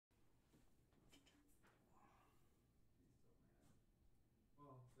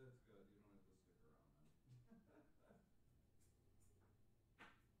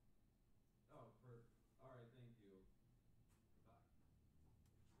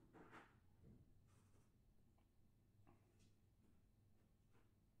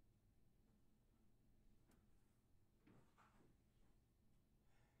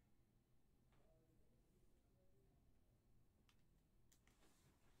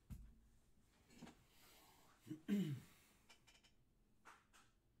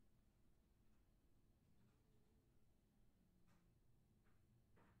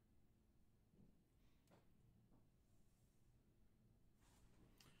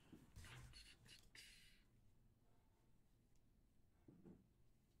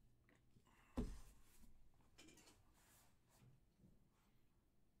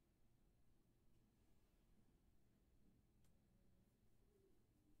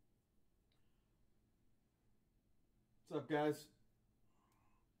What's up, guys?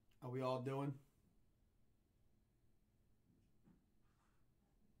 How we all doing?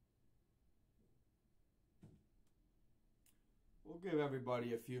 We'll give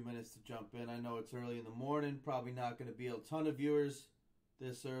everybody a few minutes to jump in. I know it's early in the morning. Probably not going to be a ton of viewers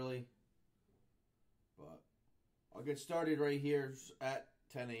this early. But I'll get started right here at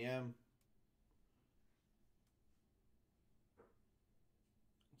 10 a.m.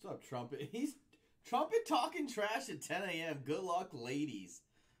 What's up, Trumpet? He's Trumpet talking trash at 10 a.m. Good luck, ladies.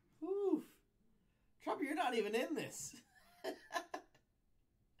 Whew. Trumpet, you're not even in this.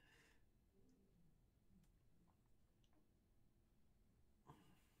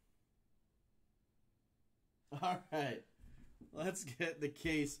 All right. Let's get the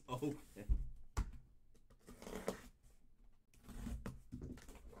case open.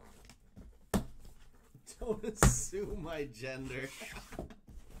 Don't assume my gender.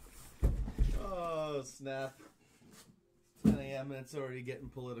 Oh, snap. 10 a.m. and it's already getting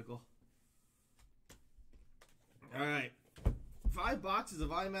political. All right. 5 boxes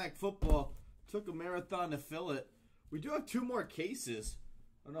of IMAC football. Took a marathon to fill it. We do have 2 more cases.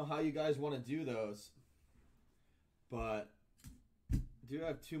 I don't know how you guys want to do those. But I do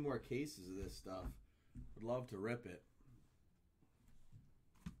have 2 more cases of this stuff. Would love to rip it.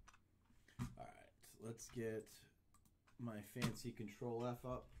 All right. Let's get my fancy Control F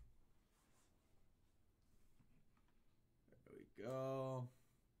up. There we go.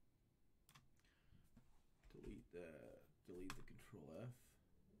 Delete that. Delete the Control F.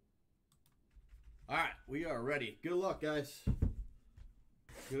 All right, we are ready. Good luck, guys.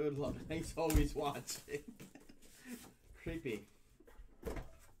 Good luck. Thanks, always watching. Creepy.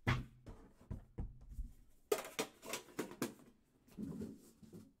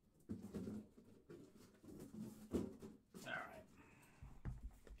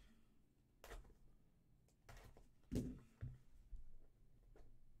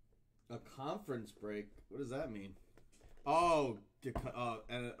 A conference break? What does that mean? Oh,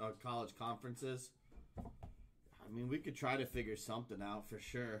 college conferences. I mean, we could try to figure something out for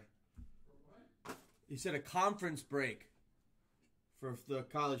sure. What? You said a conference break for the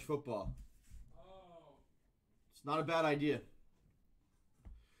college football. Oh. It's not a bad idea.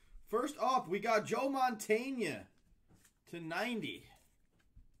 First up, we got Joe Montana /90.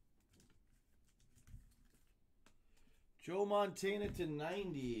 Joe Montana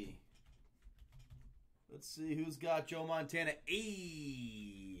 /90. Let's see who's got Joe Montana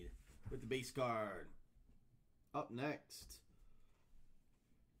 8 with the base card. Up next,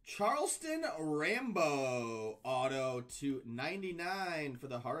 Charleston Rambo auto /99 for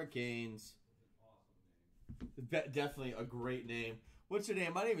the Hurricanes. Definitely a great name. What's your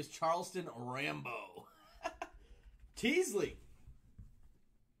name? My name is Charleston Rambo. Teasley.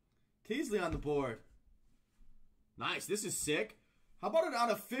 Teasley on the board. Nice. This is sick. How about it out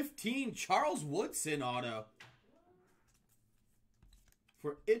of 15? Charles Woodson auto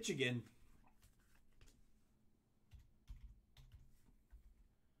for Michigan.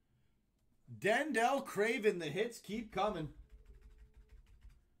 Dendell Craven. The hits keep coming.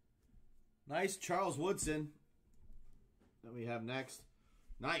 Nice Charles Woodson. Then we have next.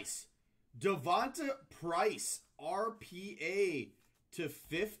 Nice. Devonta Price. RPA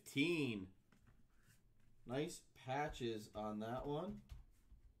 /15. Nice patches on that one.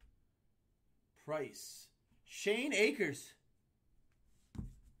 Price. Shane Akers.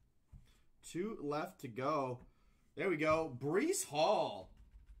 2 left to go. There we go. Breece Hall.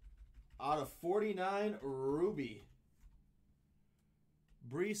 Out of 49 Ruby.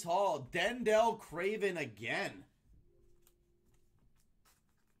 Breece Hall. Dendell Craven again.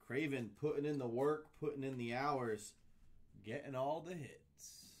 Craven putting in the work, putting in the hours, getting all the hits.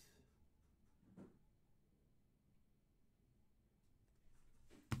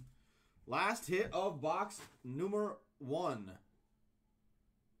 Last hit of box number 1.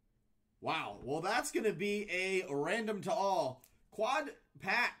 Wow. Well, that's going to be a random to all. Quad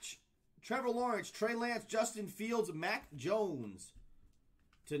patch. Trevor Lawrence, Trey Lance, Justin Fields, Mac Jones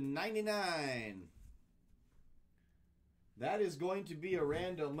 /99. That is going to be a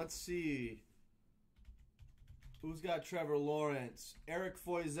random. Let's see. Who's got Trevor Lawrence? Eric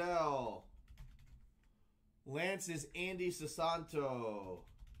Foizel. Lance is Andy Sasanto.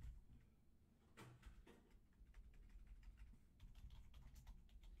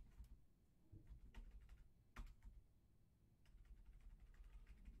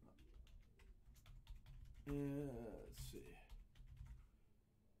 Let's see.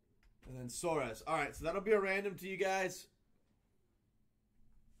 And then Soares. All right, so that'll be a random to you guys.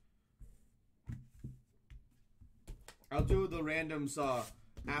 I'll do the randoms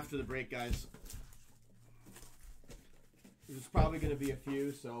after the break, guys. There's probably going to be a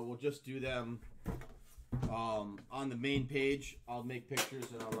few, so we'll just do them on the main page. I'll make pictures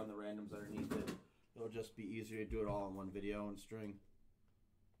and I'll run the randoms underneath it. It'll just be easier to do it all in one video and string.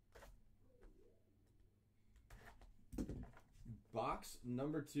 Box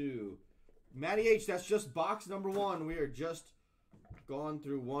number 2. Matty H, that's just box number 1. We are just gone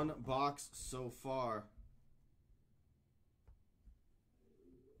through one box so far.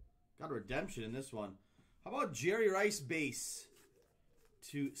 Got a redemption in this one. How about Jerry Rice base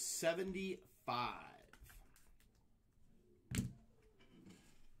to 75?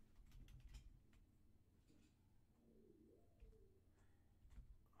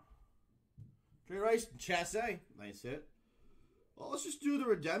 Jerry Rice, Chasse. Nice hit. Well, let's just do the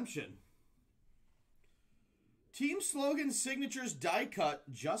redemption. Team slogan signatures die cut,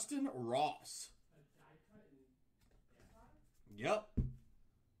 Justin Ross. Yep.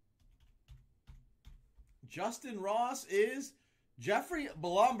 Justin Ross is Jeffrey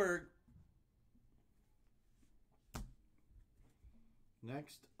Blomberg.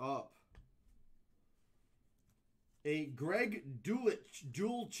 Next up, a Greg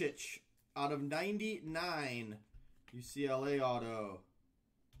Dulcich out of 99. UCLA auto.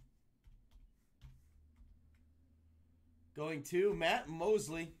 Going to Matt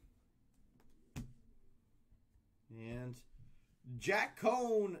Mosley. And Jack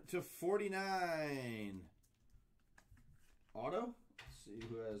Cohn to 49. Auto. Let's see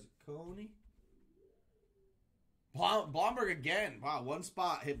who has Coney. Blomberg again. Wow, one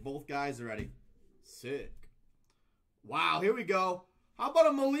spot. Hit both guys already. Sick. Wow, here we go. How about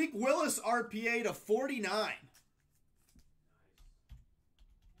a Malik Willis RPA to 49?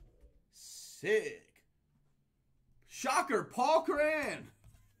 Sick. Shocker, Paul Coran.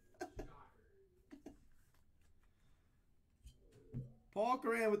 Paul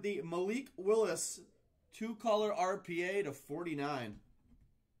Coran with the Malik Willis 2-color RPA to 49.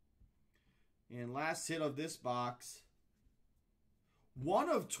 And last hit of this box, 1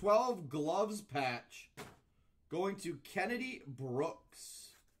 of 12 gloves patch going to Kennedy Brooks.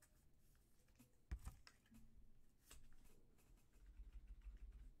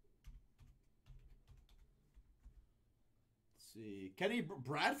 See, Kenny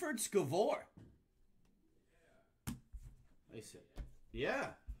Bradford Scavor. Nice hit. Yeah.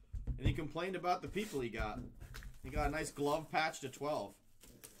 And he complained about the people he got. He got a nice glove patch to 12.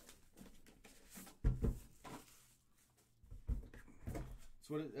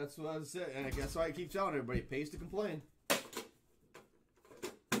 That's what I said. And I guess why I keep telling everybody, it pays to complain.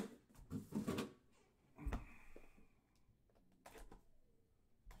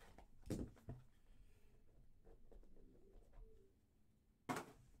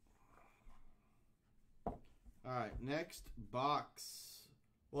 All right, next box.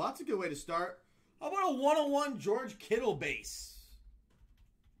 Well, that's a good way to start. How about a 101 George Kittle base?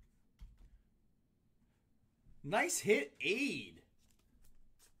 Nice hit, Aid.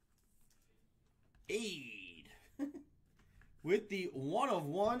 With the 1 of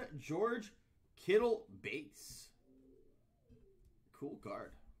 1 George Kittle base. Cool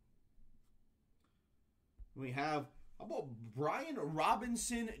card. We have, how about Brian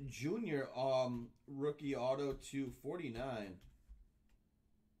Robinson Jr. Rookie auto to 49.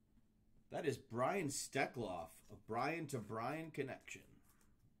 That is Brian Steckloff, a Brian to Brian connection.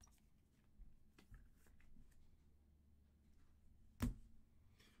 Let's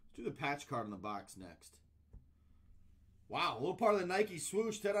do the patch card on the box next. Wow, a little part of the Nike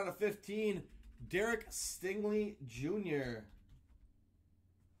swoosh, 10 out of 15. Derek Stingley Jr.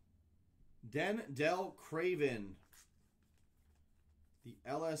 Dell Craven. The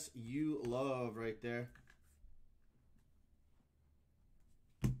LSU love right there.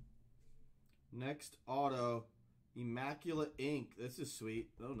 Next auto, Immaculate Ink. This is sweet.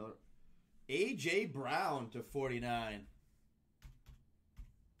 Oh no. A.J. Brown to 49.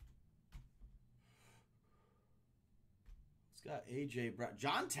 It's got A.J. Brown.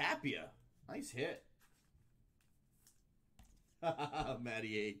 John Tapia. Nice hit.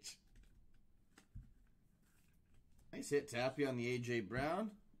 Matty H. Nice hit, Tapia on the A.J.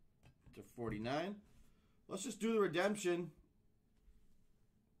 Brown to 49. Let's just do the redemption.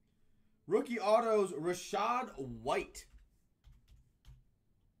 Rookie autos, Rashad White.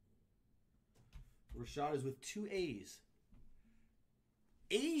 Rashad is with 2 A's.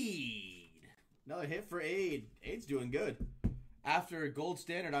 Aid. Another hit for Aid. Aid's doing good. After gold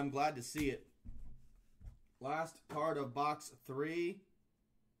standard, I'm glad to see it. Last card of box 3.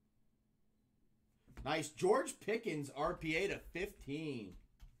 Nice. George Pickens, RPA to 15.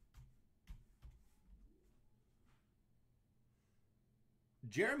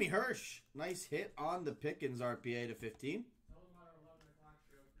 Jeremy Hirsch. Nice hit on the Pickens, RPA to 15.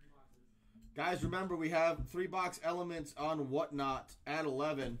 Guys, remember we have 3-box elements on Whatnot at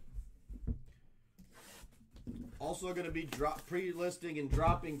 11. Also going to be pre-listing and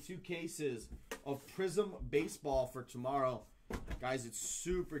dropping 2 cases of Prism Baseball for tomorrow. Guys, it's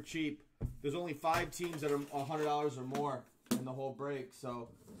super cheap. There's only 5 teams that are $100 or more in the whole break. So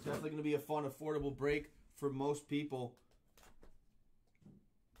it's definitely going to be a fun, affordable break for most people.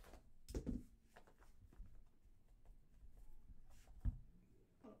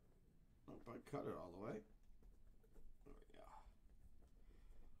 Cut it all the way. There we go.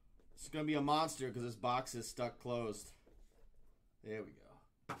 It's going to be a monster because this box is stuck closed. There we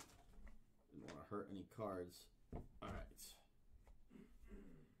go. Didn't want to hurt any cards. All right.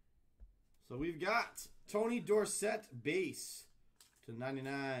 So we've got Tony Dorsett base to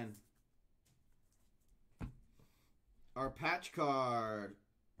 99. Our patch card.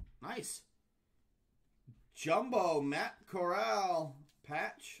 Nice. Jumbo Matt Corral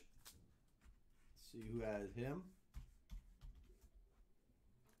patch. See who has him.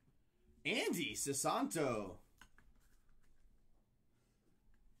 Andy Sasanto.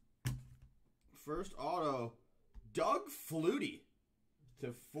 First auto, Doug Flutie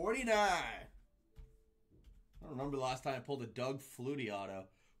to 49. I don't remember the last time I pulled a Doug Flutie auto.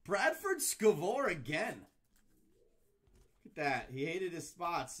 Bradford Scavor again. Look at that. He hated his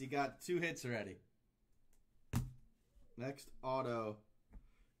spots. He got 2 hits already. Next auto.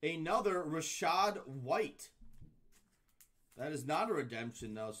 Another Rashad White. That is not a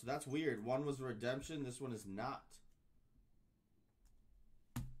redemption, though, so that's weird. One was a redemption. This one is not.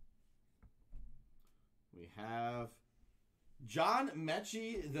 We have John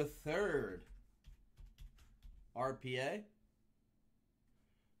Mechie III. RPA.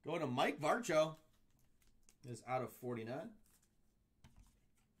 Going to Mike Varcho. Is out of 49.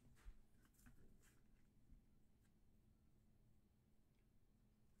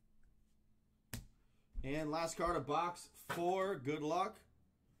 And last card of box 4. Good luck.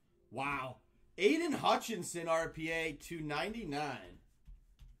 Wow. Aiden Hutchinson, RPA, 299.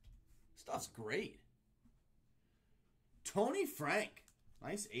 Stuff's great. Tony Frank.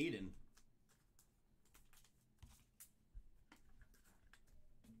 Nice Aiden.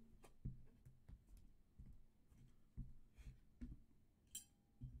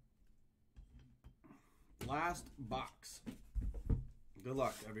 Last box. Good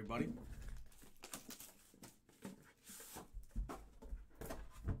luck, everybody.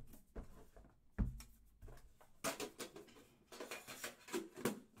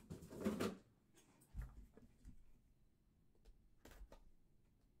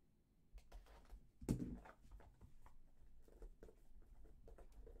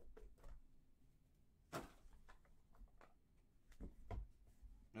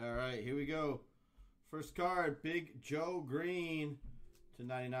 All right, here we go. First card, Big Joe Green to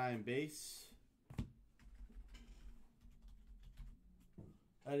 99 base.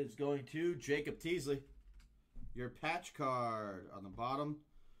 That is going to Jacob Teasley. Your patch card on the bottom.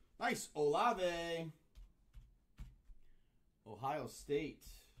 Nice, Olave. Ohio State.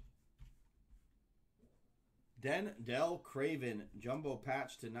 Dell Craven, jumbo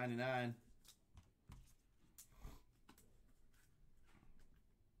patch to 99.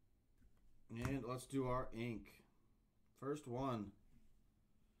 And let's do our ink. First one.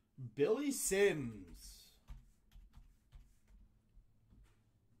 Billy Sims.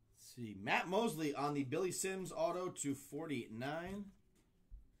 Let's see. Matt Mosley on the Billy Sims auto to 49.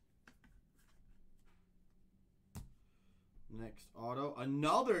 Next auto.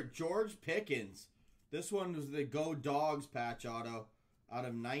 Another George Pickens. This one was the Go Dogs patch auto out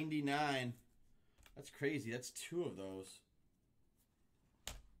of 99. That's crazy. That's 2 of those.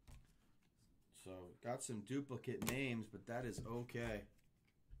 So, got some duplicate names, but that is okay.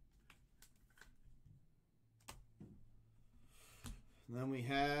 And then we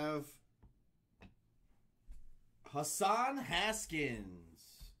have Hassan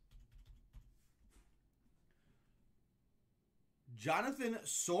Haskins. Jonathan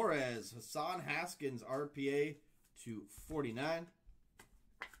Suarez. Hassan Haskins, RPA to 49.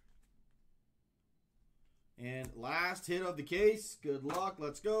 And last hit of the case. Good luck.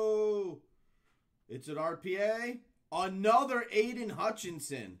 Let's go. It's an RPA. Another Aiden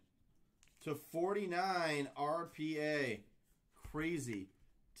Hutchinson to 49 RPA. Crazy.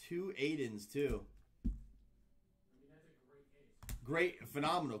 2 Aidens, too. I mean, that's a great case. Great,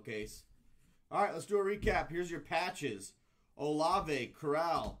 phenomenal case. All right, let's do a recap. Here's your patches. Olave,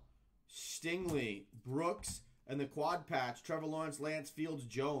 Corral, Stingley, Brooks, and the quad patch. Trevor Lawrence, Lance Fields,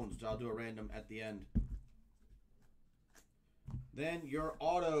 Jones. I'll do a random at the end. Then your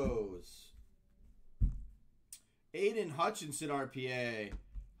autos. Aiden Hutchinson RPA.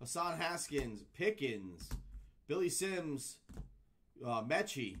 Hassan Haskins, Pickens, Billy Sims,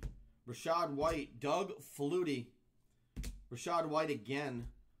 Mechie, Rashad White, Doug Flutie, Rashad White again,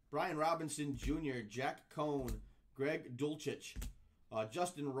 Brian Robinson Jr., Jack Cohn, Greg Dulcich,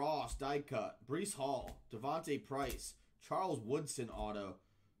 Justin Ross, die cut, Breece Hall, Devontae Price, Charles Woodson auto,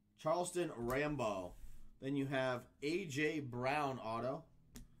 Charleston Rambo. Then you have A.J. Brown auto.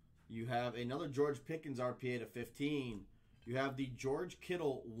 You have another George Pickens RPA to 15. You have the George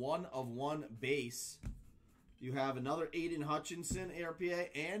Kittle 1/1 base. You have another Aiden Hutchinson RPA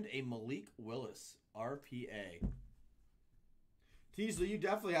and a Malik Willis RPA. Teasley, you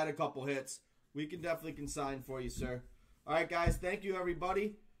definitely had a couple hits. We can definitely consign for you, sir. All right, guys. Thank you,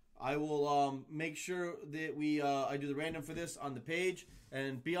 everybody. I will make sure that I do the random for this on the page.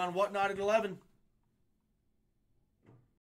 And be on Whatnot at 11.